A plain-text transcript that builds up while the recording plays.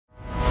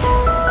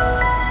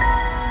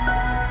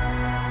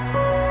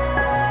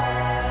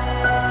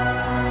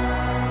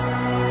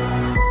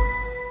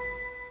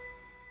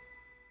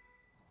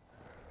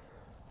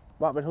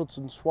Might have been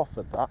Hudson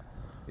Swafford, that.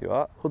 You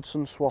what?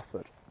 Hudson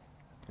Swafford.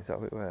 Is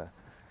that where?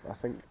 I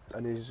think,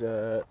 and he's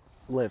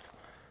live.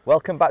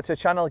 Welcome back to the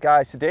channel,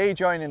 guys. Today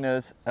joining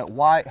us at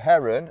White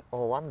Heron,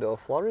 Orlando,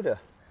 Florida.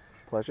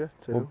 Pleasure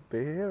to be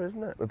here,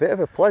 isn't it? A bit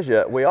of a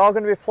pleasure. We are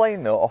going to be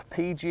playing though off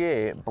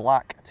PGA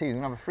Black Tees.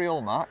 We're going to have a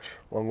 3-hole match.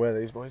 Long way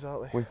these boys,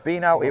 aren't they? We've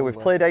been out here, we've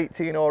played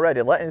 18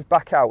 already, letting us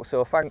back out.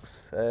 So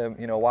thanks,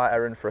 you know, White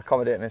Heron for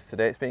accommodating us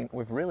today.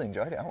 We've really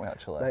enjoyed it, haven't we,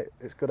 actually? Mate,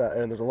 it's good out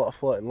here, and there's a lot of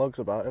floating logs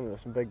about, and there's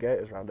some big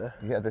gators around here.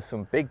 Yeah, there's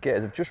some big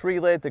gators. They've just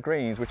relayed the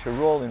greens, which are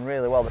rolling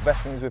really well. The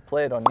best greens we've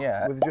played on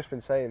yet. We've just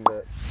been saying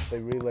that they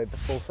relayed the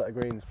full set of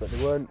greens, but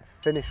they weren't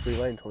finished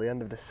relaying until the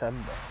end of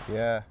December.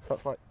 Yeah. So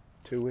that's like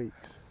 2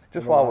 weeks.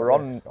 Just while we're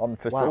on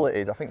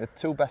facilities, wow. I think the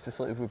two best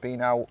facilities we've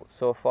been out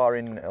so far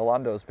in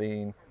Orlando has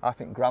been, I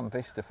think, Grand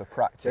Vista for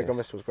practice. Yeah, Grand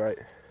Vista was great.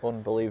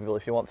 Unbelievable.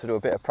 If you want to do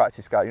a bit of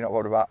practice, guys, you're not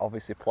worried about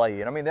obviously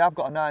playing. I mean, they have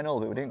got a 9-hole,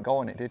 but we didn't go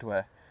on it, did we?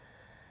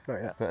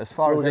 Not yet. But as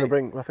far as we're going to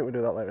bring, I think we'll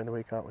do that later in the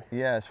week, aren't we?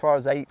 Yeah, as far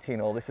as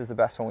 18-hole, this is the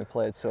best one we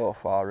played so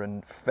far,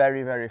 and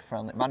very, very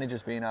friendly.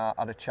 Manager's been out,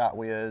 had a chat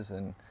with us,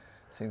 and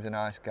seems a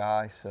nice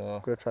guy. So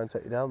I'm going to try and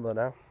take you down though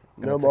now.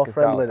 No more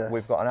friendliness.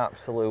 We've got an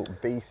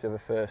absolute beast of a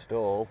first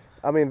hole.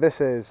 I mean, this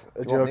is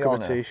a joke of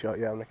a tee shot.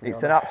 Yeah, I'm nicking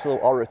It's an absolute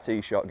horror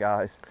tee shot,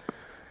 guys.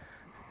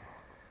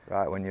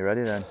 Right, when you're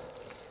ready then.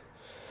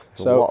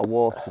 There's a lot of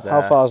water there.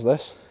 How far is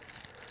this?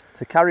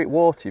 To carry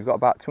water, you've got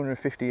about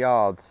 250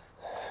 yards.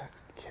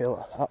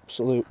 Killer,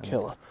 absolute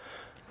killer.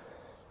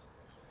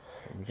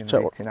 You're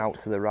going to be out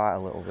to the right a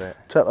little bit.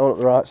 Take that one up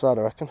the right side,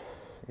 I reckon.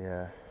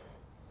 Yeah.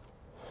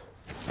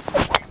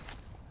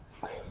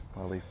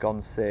 Well, he's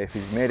gone safe.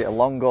 He's made it a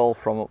long goal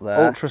from up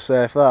there. Ultra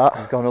safe, that.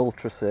 He's gone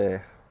ultra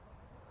safe.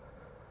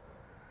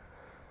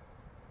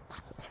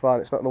 It's fine,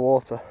 it's not in the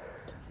water.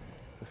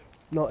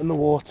 Not in the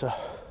water.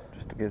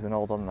 Just to give us an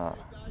hold on that.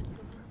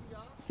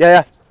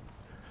 Yeah.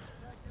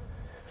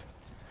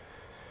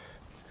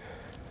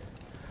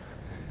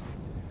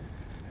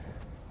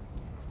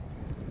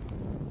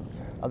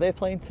 Are they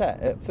playing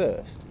Tet at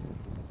first?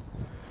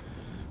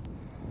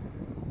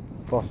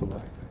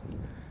 Possibly.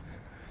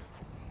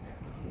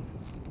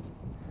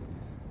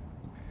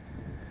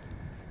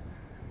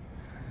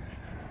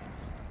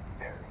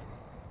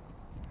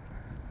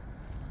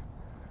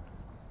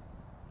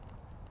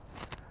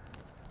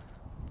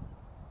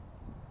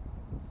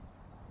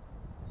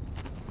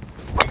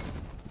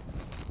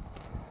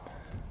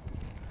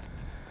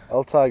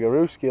 El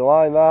Tigerooski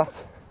line that.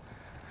 Do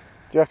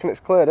you reckon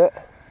it's cleared it?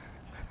 I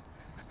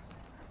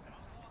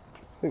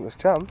think there's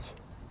chance.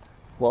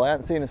 Well, I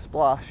haven't seen a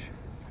splash.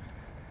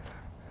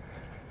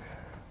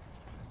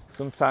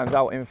 Sometimes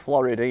out in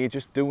Florida you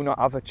just do not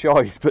have a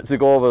choice but to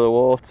go over the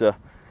water,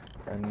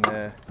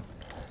 and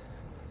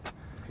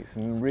it's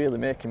really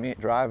making me a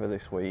driver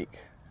this week.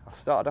 I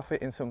started off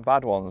hitting some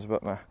bad ones,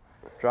 but my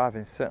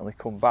driving's certainly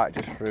come back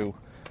just through.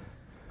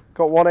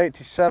 Got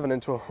 187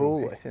 into a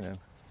hole.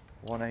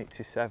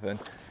 187.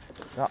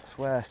 That's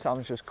where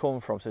Sam's just come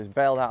from, so he's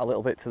bailed out a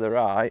little bit to the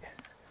right.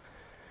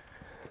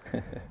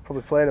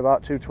 Probably playing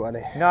about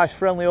 220. Nice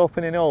friendly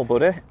opening hole,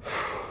 buddy.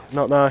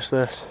 Not nice,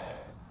 this.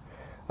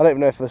 I don't even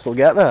know if this will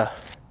get there.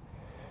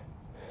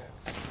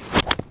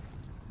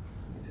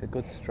 It's a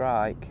good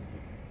strike.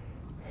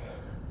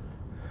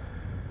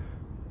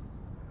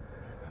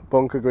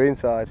 Bunker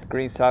greenside.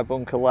 Greenside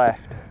bunker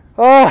left.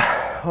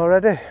 Oh,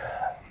 already.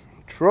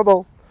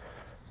 Trouble.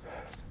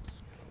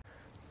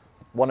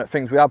 One of the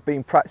things we have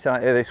been practicing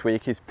out here this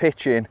week is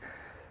pitching.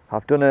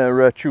 I've done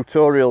a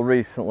tutorial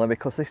recently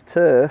because this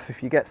turf,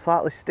 if you get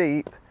slightly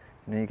steep,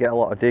 you get a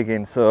lot of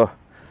digging. So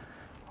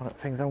one of the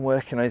things I'm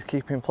working on is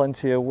keeping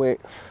plenty of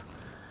width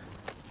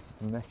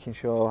and making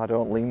sure I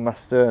don't lean my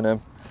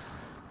sternum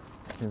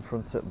in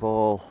front of the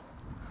ball.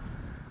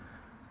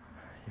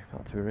 You've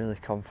got to be really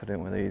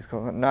confident with these.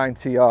 Got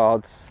 90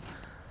 yards.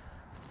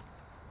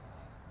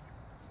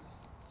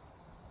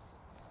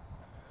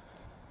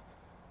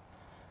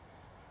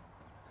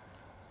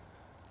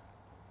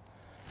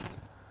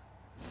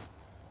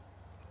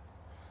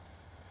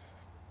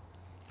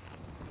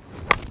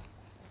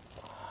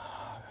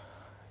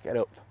 Get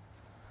up.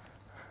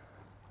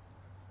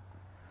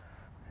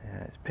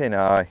 Yeah, it's pin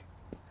high.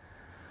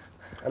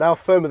 And how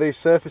firm are these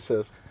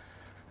surfaces?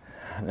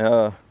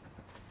 No.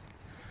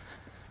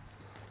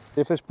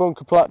 If this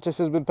bunker practice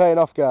has been paying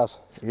off, guys.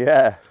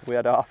 Yeah, we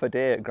had half a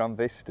day at Grand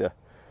Vista.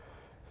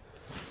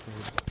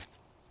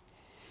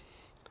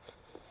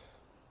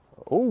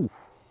 Oh,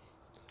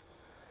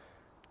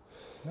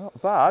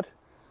 not bad.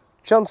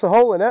 Chance of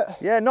hole in it.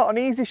 Yeah, not an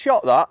easy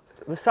shot that.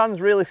 The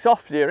sand's really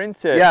soft here,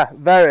 isn't it? Yeah,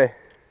 very.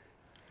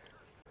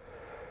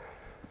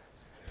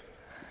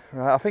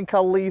 Right, I think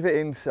I'll leave it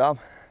in, Sam.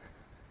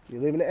 You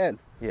leaving it in?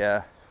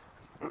 Yeah.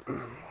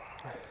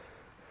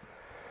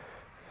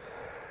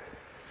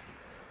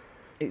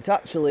 It's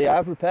actually,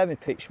 I've repaired my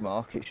pitch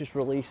mark, it's just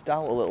released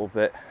out a little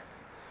bit.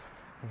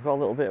 I've got a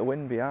little bit of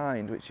wind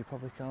behind, which you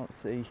probably can't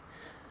see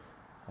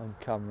on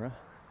camera.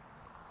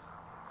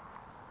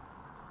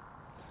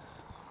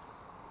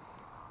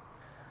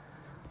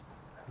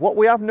 What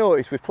we have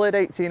noticed, we've played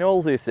 18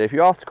 holes this day, if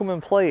you have to come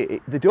and play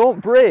it, they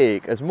don't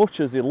break as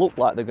much as they look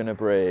like they're going to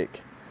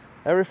break.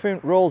 Everything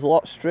rolls a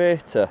lot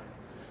straighter.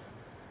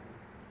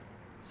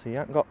 So you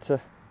haven't got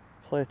to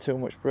play too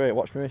much break.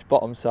 Watch me miss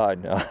bottom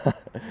side now.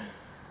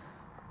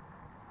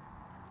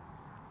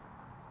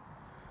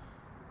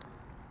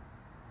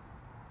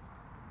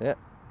 Yeah.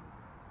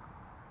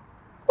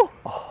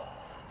 Oh,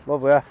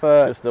 lovely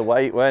effort. Just the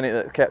weight, weren't it,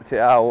 that kept it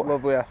out.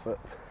 Lovely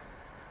effort.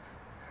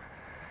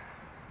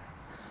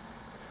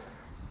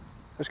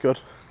 It's good.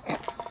 It's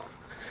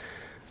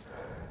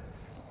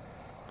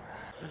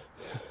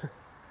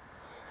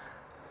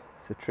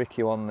a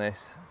tricky one,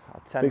 this.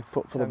 Big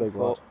putt for the big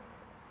lad.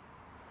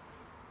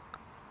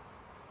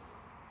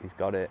 He's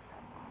got it.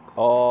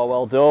 Oh,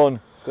 well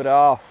done. Good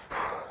half.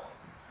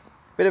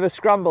 Bit of a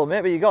scramble,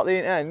 mate, but you got the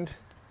end.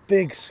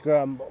 Big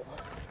scramble.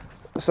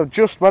 So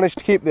just managed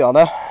to keep the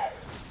honour.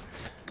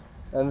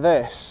 And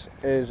this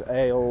is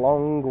a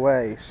long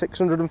way.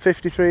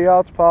 653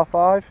 yards, par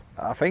 5.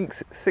 I think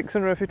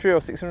 653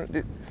 or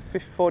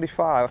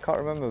 645, I can't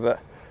remember, but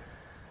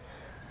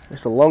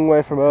it's a long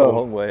way from home. It's a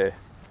long way.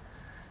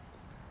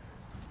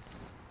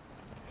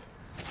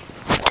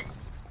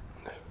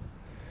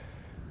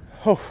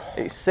 Oh.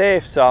 It's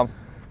safe, Sam.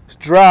 It's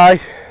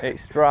dry.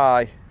 It's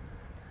dry.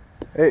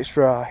 It's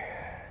dry.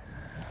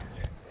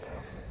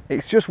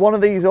 It's just one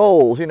of these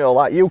holes, you know,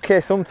 like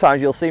UK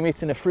sometimes you'll see me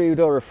hitting a 3-wood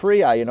or a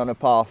 3-iron on a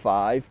par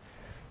 5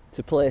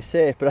 to play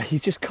safe, but you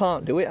just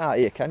can't do it out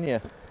here, can you?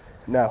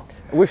 No.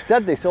 We've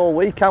said this all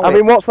week, haven't we? I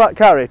mean, what's that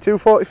carry?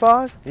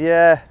 245?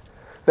 Yeah.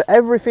 But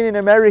everything in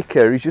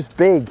America is just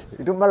big.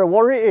 It doesn't matter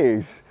what it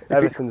is.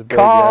 Everything's big,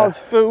 cars,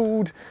 yeah.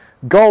 food,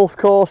 golf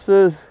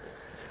courses.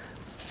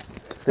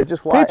 They're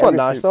just like people are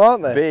nice though,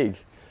 aren't they? Big.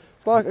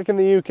 It's like in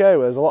the UK where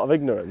there's a lot of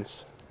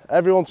ignorance.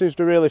 Everyone seems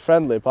to be really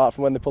friendly apart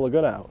from when they pull a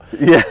gun out.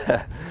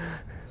 Yeah.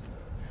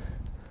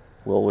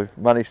 Well, we've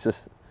managed to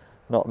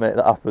not make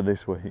that happen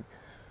this week.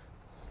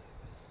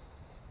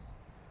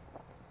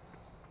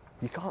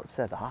 You can't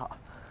say that.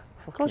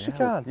 Of course you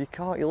can. You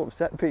can't, you'll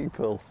upset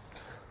people.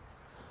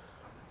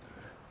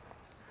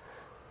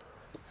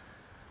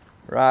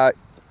 Right.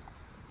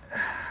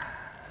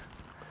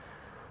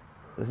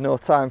 There's no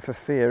time for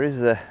fear, is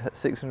there, at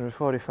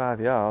 645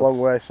 yards? Long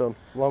way, son.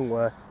 Long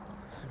way.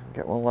 So we can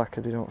get one like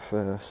I did on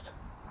first.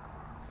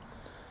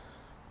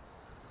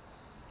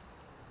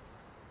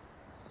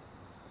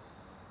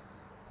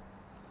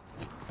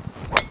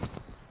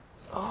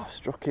 Oh,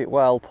 struck it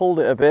well, pulled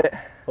it a bit.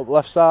 Up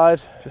left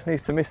side. Just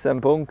needs to miss them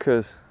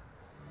bunkers.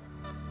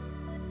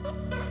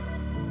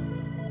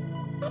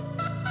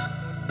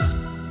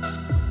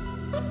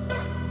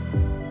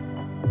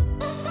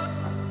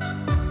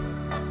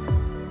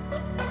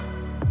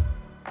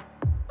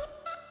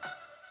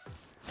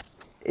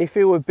 If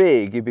he were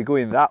big, he'd be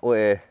going that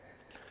way.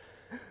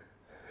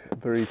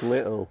 But he's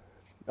little.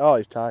 Oh,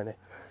 he's tiny.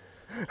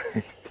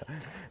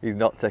 He's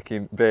not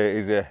taking bait,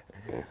 is he?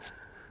 He's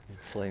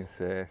playing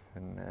safe.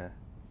 And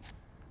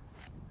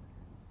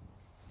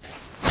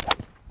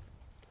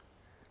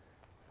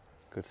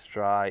good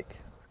strike.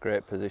 It's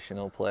great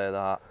positional play,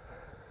 that.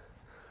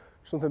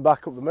 Something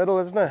back up the middle,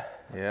 isn't it?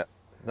 Yeah,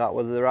 that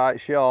was the right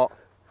shot.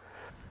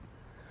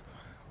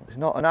 It's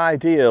not an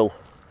ideal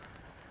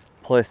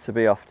place to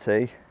be off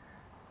tee.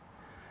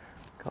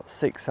 Got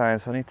 6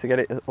 irons, so I need to get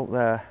it up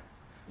there.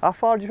 How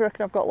far do you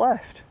reckon I've got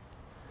left?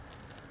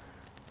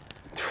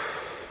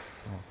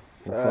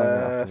 We'll find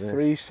out after this.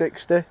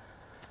 360. Need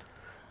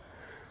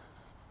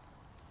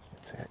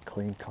to get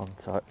clean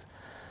contact.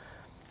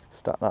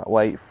 Stack that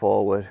weight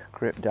forward,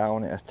 grip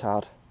down it a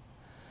tad,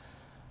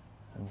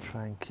 and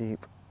try and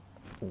keep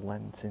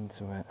length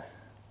into it.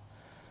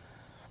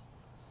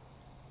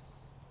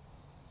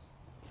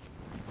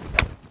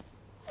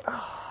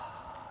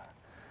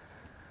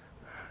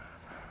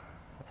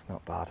 That's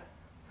not bad.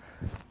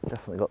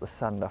 Definitely got the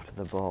sand after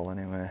the ball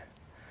anyway.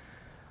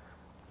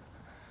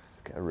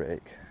 Let's get a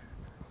rake.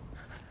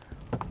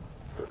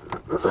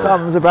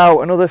 Sam's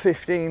about another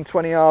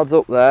 15-20 yards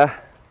up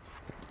there.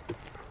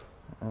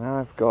 And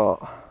I've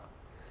got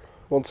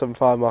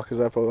 175 markers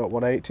there, probably got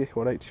 180,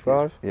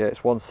 185. Yeah,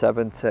 it's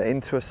 170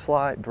 into a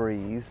slight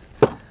breeze.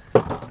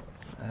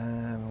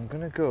 I'm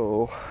gonna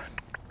go.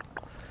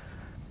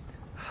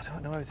 I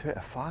don't know if to hit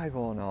a 5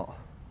 or not.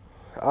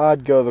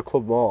 I'd go the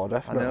club more,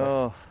 definitely. I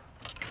know.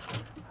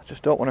 I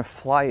just don't want to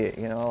fly it,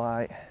 you know,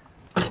 like.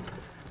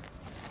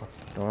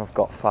 No, I've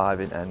got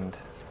 5 in end.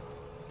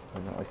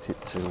 I'm not hit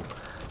it too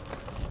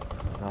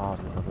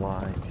hard as I'd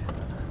like.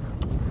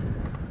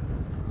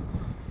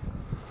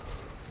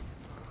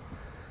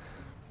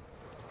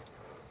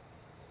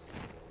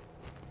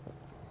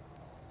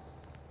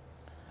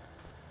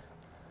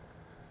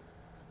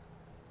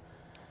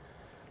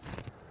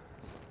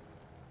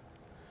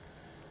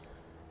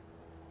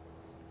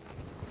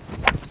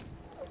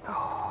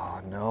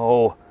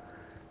 No,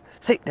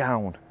 sit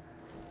down.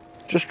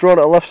 Just drawn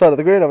it on the left side of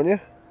the green, haven't you?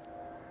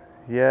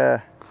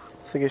 Yeah.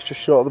 I think it's just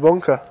short of the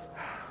bunker.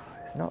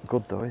 It's not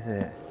good though, is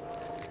it?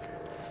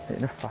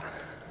 Hitting a Do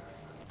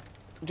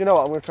you know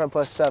what? I'm going to try and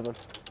play 7.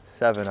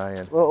 7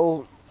 iron.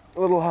 Little A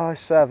little high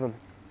 7.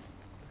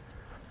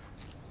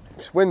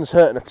 This wind's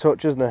hurting a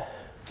touch, isn't it?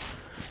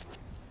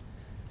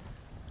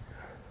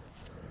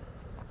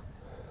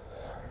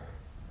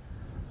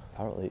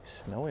 Apparently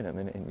it's snowing a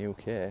minute in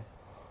UK.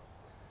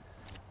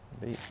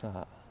 Beats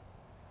that.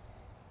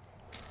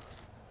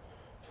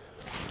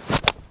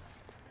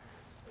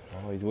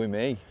 Oh, he's with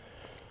me.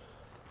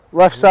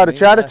 Left side of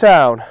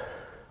Chinatown.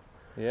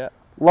 Yeah.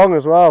 Long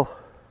as well.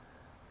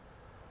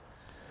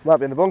 Might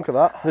be in the bunker,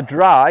 that. The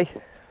dry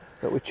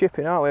that we're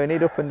chipping, aren't we? We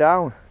need up and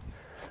down.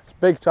 It's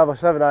big to have a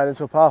 7-iron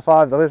into a par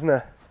 5 though, isn't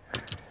it?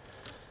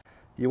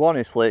 You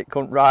honestly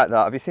couldn't write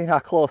that. Have you seen how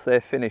close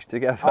they've finished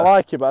together? I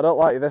like you, but I don't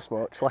like you this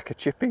much. It's like a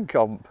chipping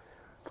comp.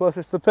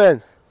 Closest to the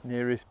pin?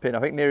 Nearest pin. I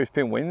think nearest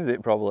pin wins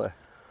it, probably.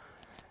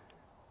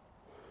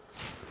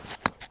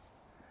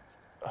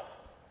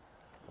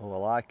 Oh, I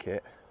like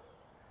it.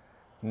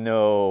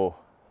 No.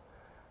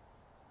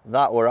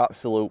 That were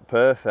absolute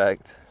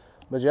perfect.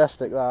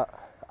 Majestic, that.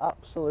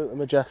 Absolutely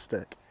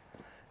majestic.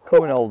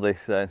 Come and hold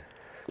this then.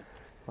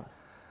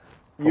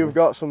 You've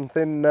got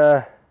something...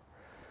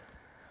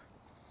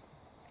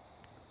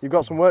 you've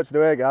got some work to do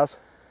here, Gaz.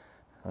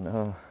 I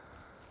know.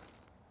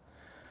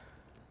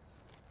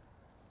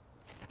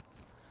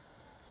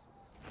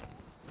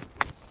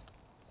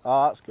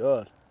 Oh, that's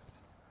good.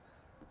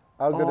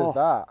 How good is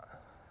that?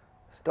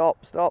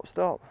 Stop, stop,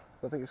 stop.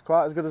 I think it's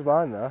quite as good as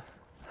mine though.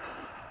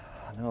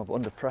 I know, but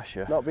under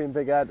pressure. Not being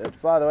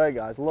big-headed. By the way,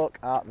 guys, look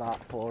at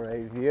that for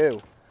a view.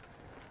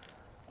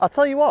 I'll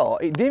tell you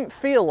what, it didn't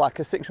feel like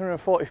a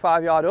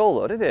 645-yard hole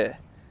though, did it?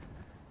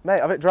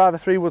 Mate, I've hit driver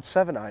 3-wood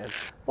 7-iron.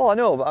 Well, I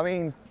know, but I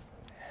mean,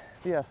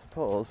 yeah, I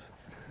suppose.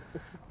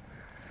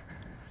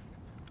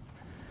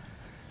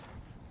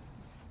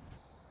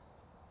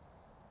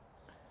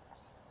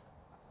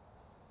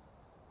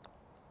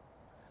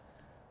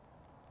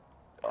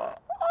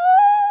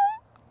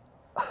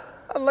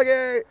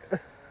 Unlucky!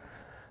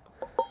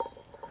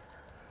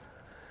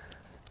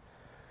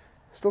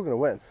 Still going to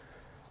win.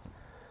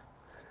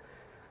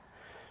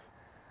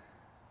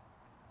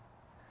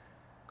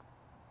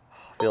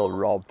 I feel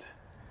robbed.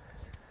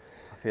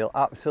 I feel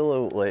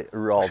absolutely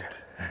robbed.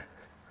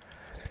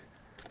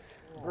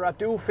 But I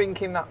do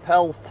think in that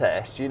Pels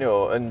test, you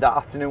know, and that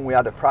afternoon we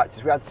had a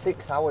practice, we had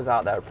 6 hours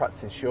out there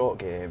practicing short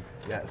game.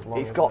 Yeah, it's long.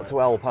 It's got to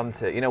help,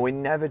 hasn't it? You know, we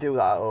never do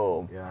that at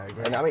home. Yeah, I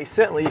agree. And I mean,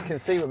 certainly you can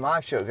see with my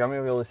shot, I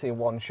mean, we've only seen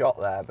 1 shot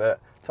there, but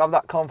to have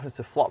that confidence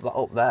to flop that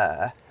up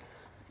there,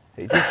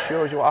 it just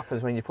shows you what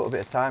happens when you put a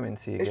bit of time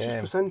into your game. It's just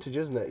percentage,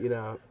 isn't it? You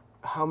know,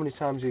 how many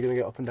times are you going to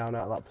get up and down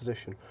out of that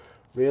position?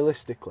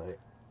 Realistically,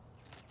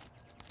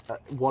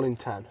 1 in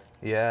 10.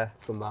 Yeah.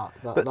 From that.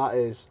 That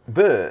is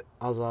but,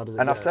 as hard as it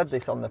and gets. I've said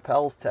this on the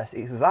Pels test,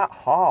 it's that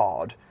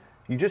hard.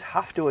 You just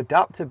have to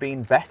adapt to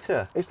being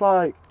better. It's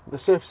like the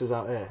surfaces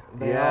out here.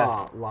 They Yeah.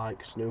 are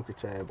like snooker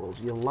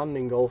tables. You're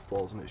landing golf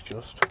balls and it's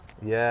just,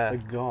 Yeah. they're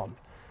gone.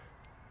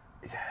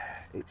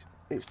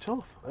 It's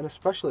tough, and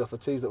especially off the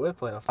tees that we're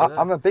playing off today.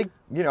 I'm a big,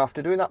 you know,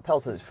 after doing that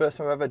Pels test, it's the first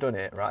time I've ever done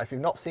it, right? If you've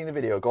not seen the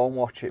video, go and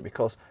watch it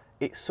because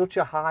it's such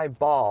a high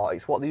bar.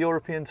 It's what the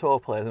European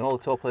tour players and all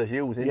the tour players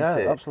use, isn't yeah,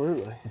 it?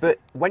 absolutely. But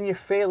when you're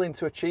failing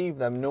to achieve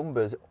them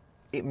numbers,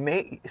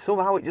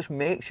 somehow it just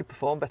makes you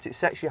perform better. It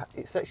sets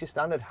your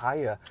standard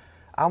higher.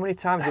 How many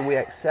times do we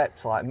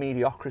accept like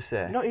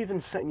mediocrity? Not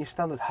even setting your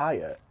standard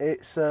higher.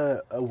 It's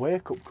a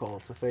wake-up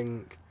call to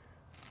think,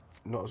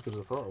 not as good as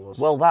I thought it was.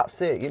 Well,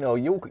 that's it. You know,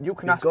 you can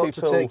You've ask got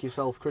people to take your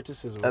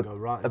self-criticism and go,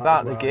 right,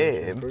 about the that is where I need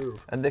to game,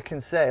 improve. and they can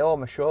say, "Oh,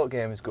 my short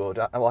game is good."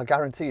 Well, I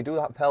guarantee you do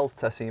that Pels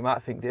test, and you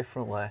might think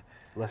differently.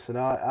 Listen,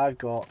 I've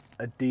got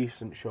a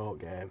decent short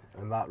game,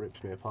 and that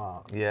rips me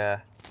apart.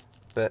 Yeah,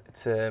 but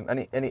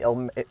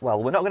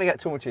well, we're not going to get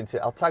too much into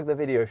it. I'll tag the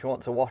video if you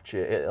want to watch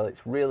it.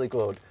 It's really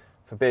good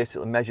for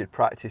basically measured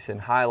practice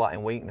and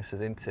highlighting weaknesses,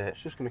 isn't it?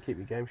 It's just going to keep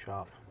your game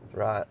sharp.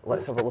 Right,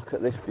 let's have a look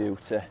at this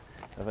beauty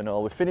of an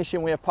hole. We're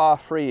finishing with a par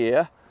 3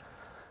 here.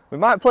 We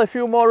might play a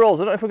few more rolls.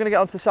 I don't know if we're going to get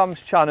onto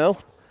Sam's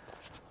channel.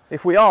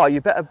 If we are,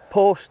 you better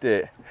post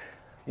it.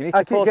 You need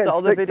to post that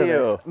on the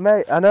video.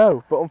 Mate, I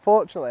know, but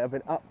unfortunately I've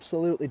been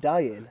absolutely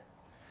dying.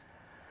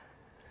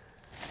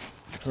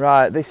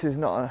 Right, this is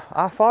not...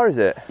 How far is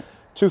it?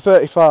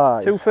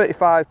 235.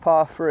 235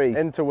 par 3.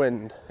 Into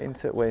wind.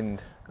 Into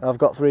wind. I've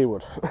got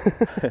 3-wood.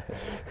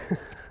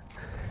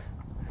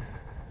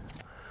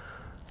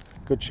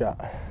 Good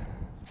shot.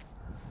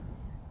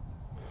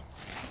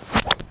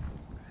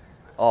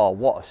 Oh,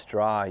 what a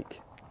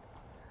strike.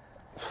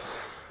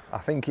 I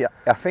think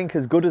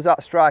as good as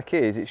that strike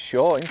is, it's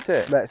short, isn't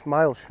it? Mate, it's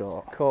miles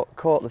short.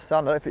 Caught the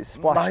sand. I don't know if it's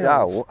splashed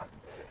Miles. out.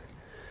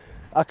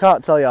 I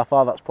can't tell you how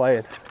far that's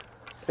playing.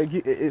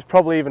 It's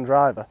probably even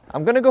driver.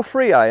 I'm going to go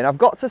 3-iron. I've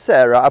got to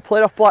say, right, I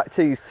played off black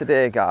tees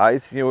today,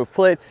 guys. You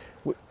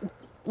know,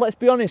 let's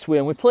be honest with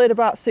you, we played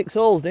about 6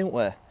 holes, didn't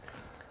we?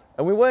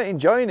 And we weren't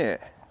enjoying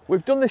it.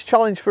 We've done this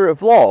challenge for a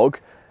vlog,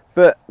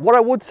 but what I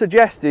would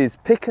suggest is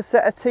pick a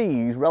set of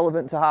tees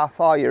relevant to how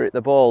far you're at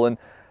the ball. And,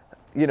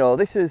 you know,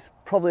 this is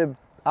probably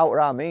out of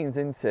our means,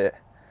 isn't it?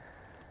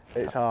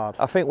 It's hard.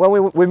 I think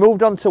when we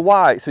moved on to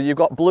white, so you've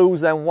got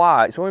blues then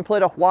whites. When we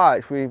played off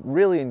whites, we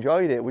really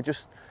enjoyed it.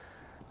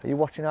 Are you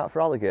watching out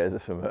for alligators or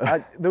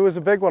something? There was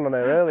a big one on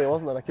here earlier,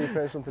 wasn't there? I keep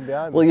hearing something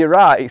behind me. Well, you're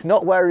right. It's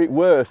not where it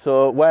were,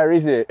 so where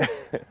is it?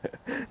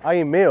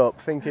 Eyeing me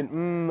up,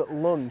 thinking,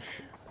 lunch.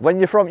 When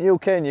you're from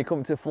UK and you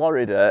come to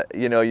Florida,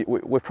 you know,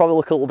 we probably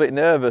look a little bit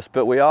nervous,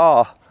 but we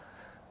are.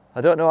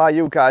 I don't know how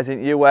you guys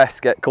in the US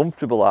get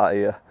comfortable out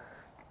here.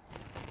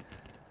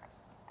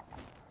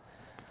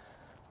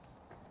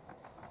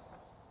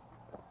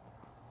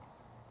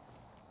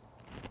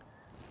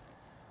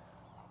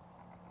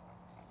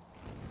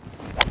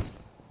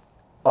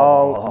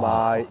 Oh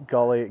my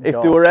golly. If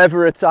there were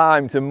ever a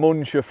time to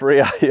munch a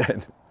free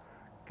iron.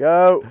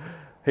 Go.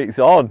 It's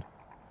on.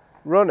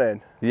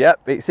 Running.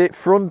 Yep, it's hit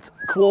front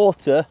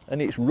quarter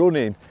and it's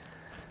running.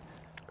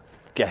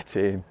 Get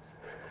in.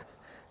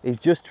 He's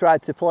just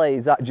tried to play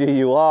his that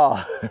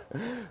GUR.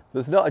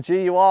 There's not a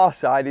GUR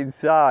side in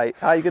sight.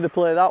 How are you going to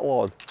play that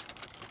one?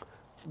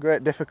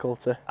 Great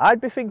difficulty.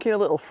 I'd be thinking a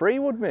little free,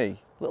 would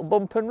me? A little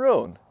bump and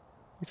run.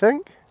 You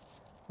think?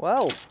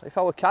 Well, if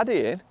I were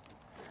caddying,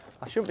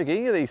 I shouldn't be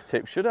giving you these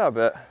tips, should I?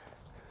 But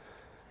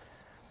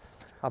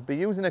I'd be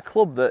using a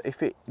club that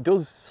if it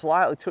does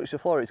slightly touch the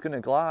floor, it's going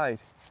to glide.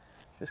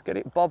 Just get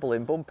it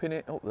bobbling, bumping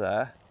it up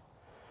there.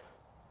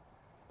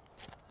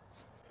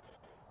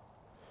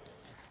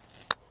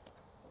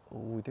 Oh,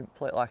 we didn't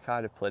play it like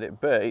I'd have played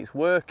it, but it's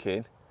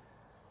working.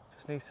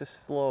 Just needs to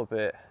slow a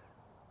bit.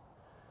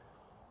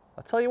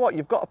 I tell you what,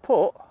 you've got a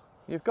put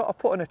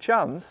and a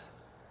chance.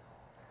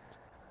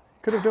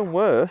 Could have done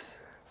worse.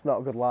 It's not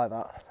a good lie,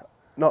 that.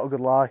 Not a good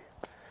lie.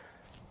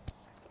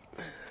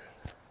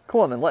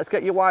 Come on then, let's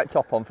get your white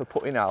top on for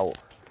putting out.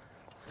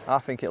 I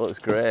think it looks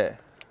great.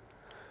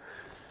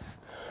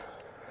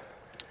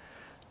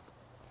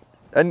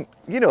 And,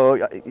 you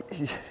know,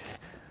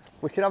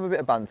 we can have a bit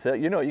of banter.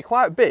 You know, you're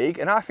quite big,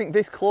 and I think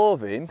this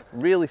clothing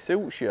really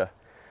suits you.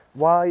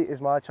 Why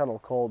is my channel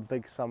called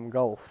Big Sam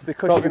Golf?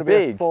 Because it's you're going to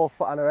be big. A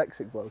 4-foot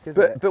anorexic bloke,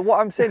 isn't it? But what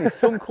I'm saying is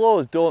some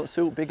clothes don't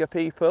suit bigger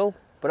people,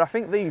 but I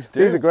think these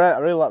do. These are great. I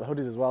really like the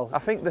hoodies as well. I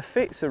think the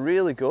fits are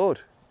really good.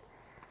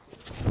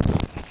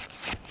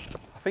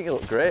 I think you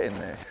look great in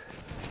this.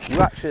 You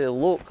actually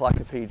look like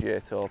a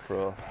PGA Tour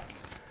pro.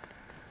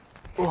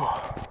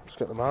 Oh, let's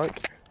get the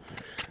mic.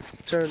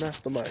 Turn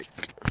off the mic.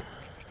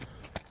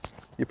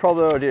 You're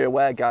probably already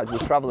aware, guys, we're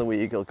travelling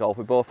with Eagle Golf.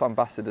 We're both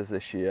ambassadors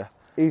this year.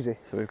 Easy.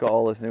 So we've got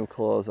all those new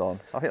clothes on.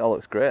 I think that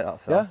looks great,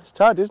 that's all. Yeah, it's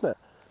tight, isn't it?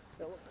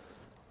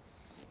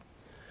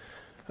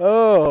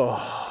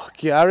 Oh,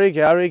 Gary.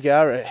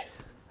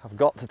 I've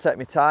got to take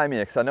my time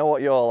here because I know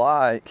what you're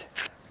like.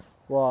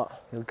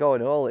 What? You'll go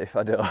and all it if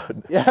I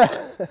don't.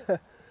 Yeah.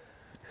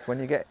 It's when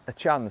you get a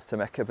chance to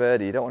make a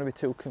birdie, you don't want to be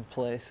too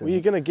complacent. Well,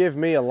 you're going to give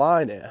me a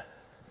line here,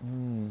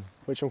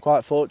 which I'm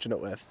quite fortunate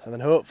with, and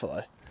then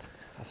hopefully...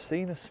 I've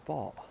seen a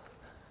spot.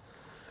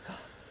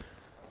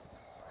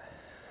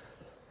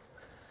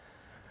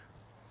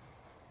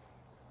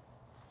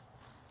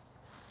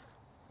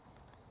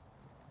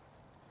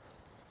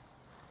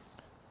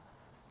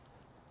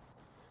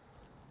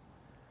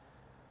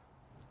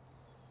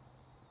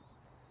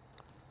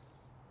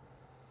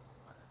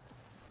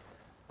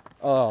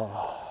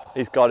 Oh.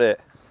 He's got it.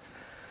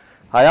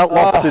 I haven't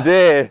lost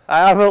today.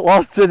 I haven't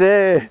lost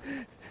today.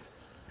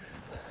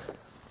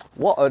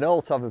 What an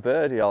hole to have a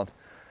birdie on.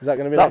 Is that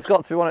going to be That's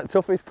got to be one of the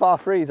toughest par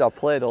threes I've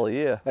played all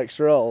year.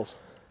 extra rolls?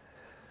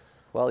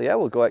 Well, yeah,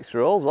 we'll go extra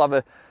rolls. We'll have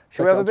a...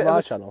 Shall Take we have it a bit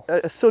onto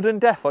of a sudden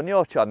death on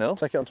your channel?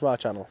 Take it onto my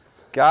channel.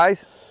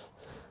 Guys,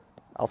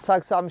 I'll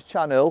tag Sam's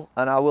channel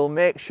and I will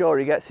make sure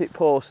he gets it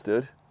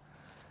posted.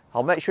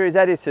 I'll make sure he's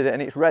edited it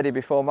and it's ready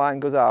before mine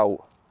goes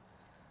out.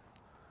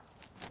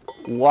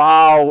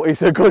 Wow,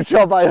 it's a good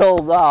job I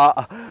hold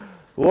that.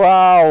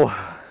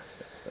 Wow.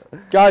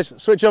 Guys,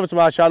 switch over to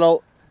my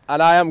channel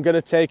and I am going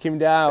to take him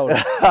down.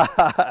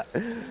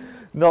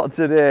 Not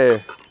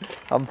today.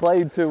 I'm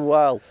playing too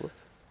well.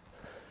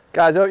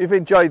 Guys, I hope you've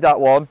enjoyed that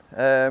one.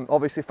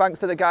 Obviously, thanks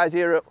for the guys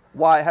here at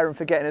White Heron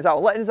for getting us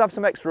out, letting us have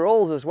some extra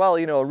rolls as well,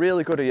 you know,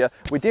 really good of you.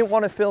 We didn't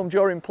want to film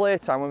during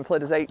playtime when we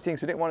played as 18s, so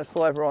we didn't want to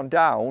slow everyone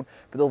down,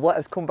 but they'll let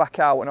us come back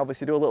out and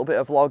obviously do a little bit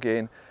of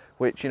vlogging,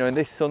 which, you know, in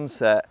this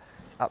sunset,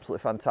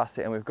 absolutely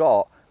fantastic. And we've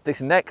got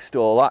this next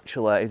hole,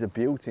 actually, is a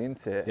beauty,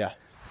 isn't it? Yeah.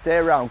 Stay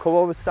around, come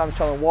over to Sam's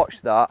channel and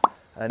watch that,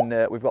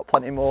 and we've got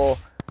plenty more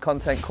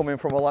content coming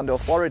from Orlando,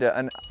 Florida,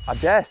 and I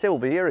dare say we'll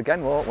be here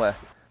again, won't we?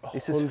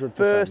 It's his 100%.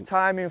 first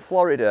time in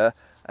Florida,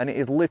 and it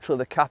is literally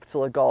the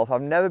capital of golf.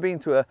 I've never been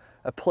to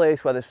a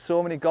place where there's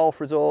so many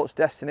golf resorts,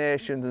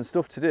 destinations, and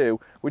stuff to do.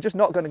 We're just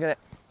not going to get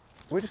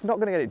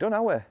it done,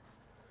 are we?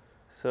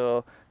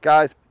 So,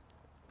 guys,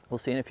 we'll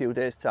see you in a few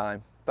days'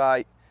 time.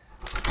 Bye.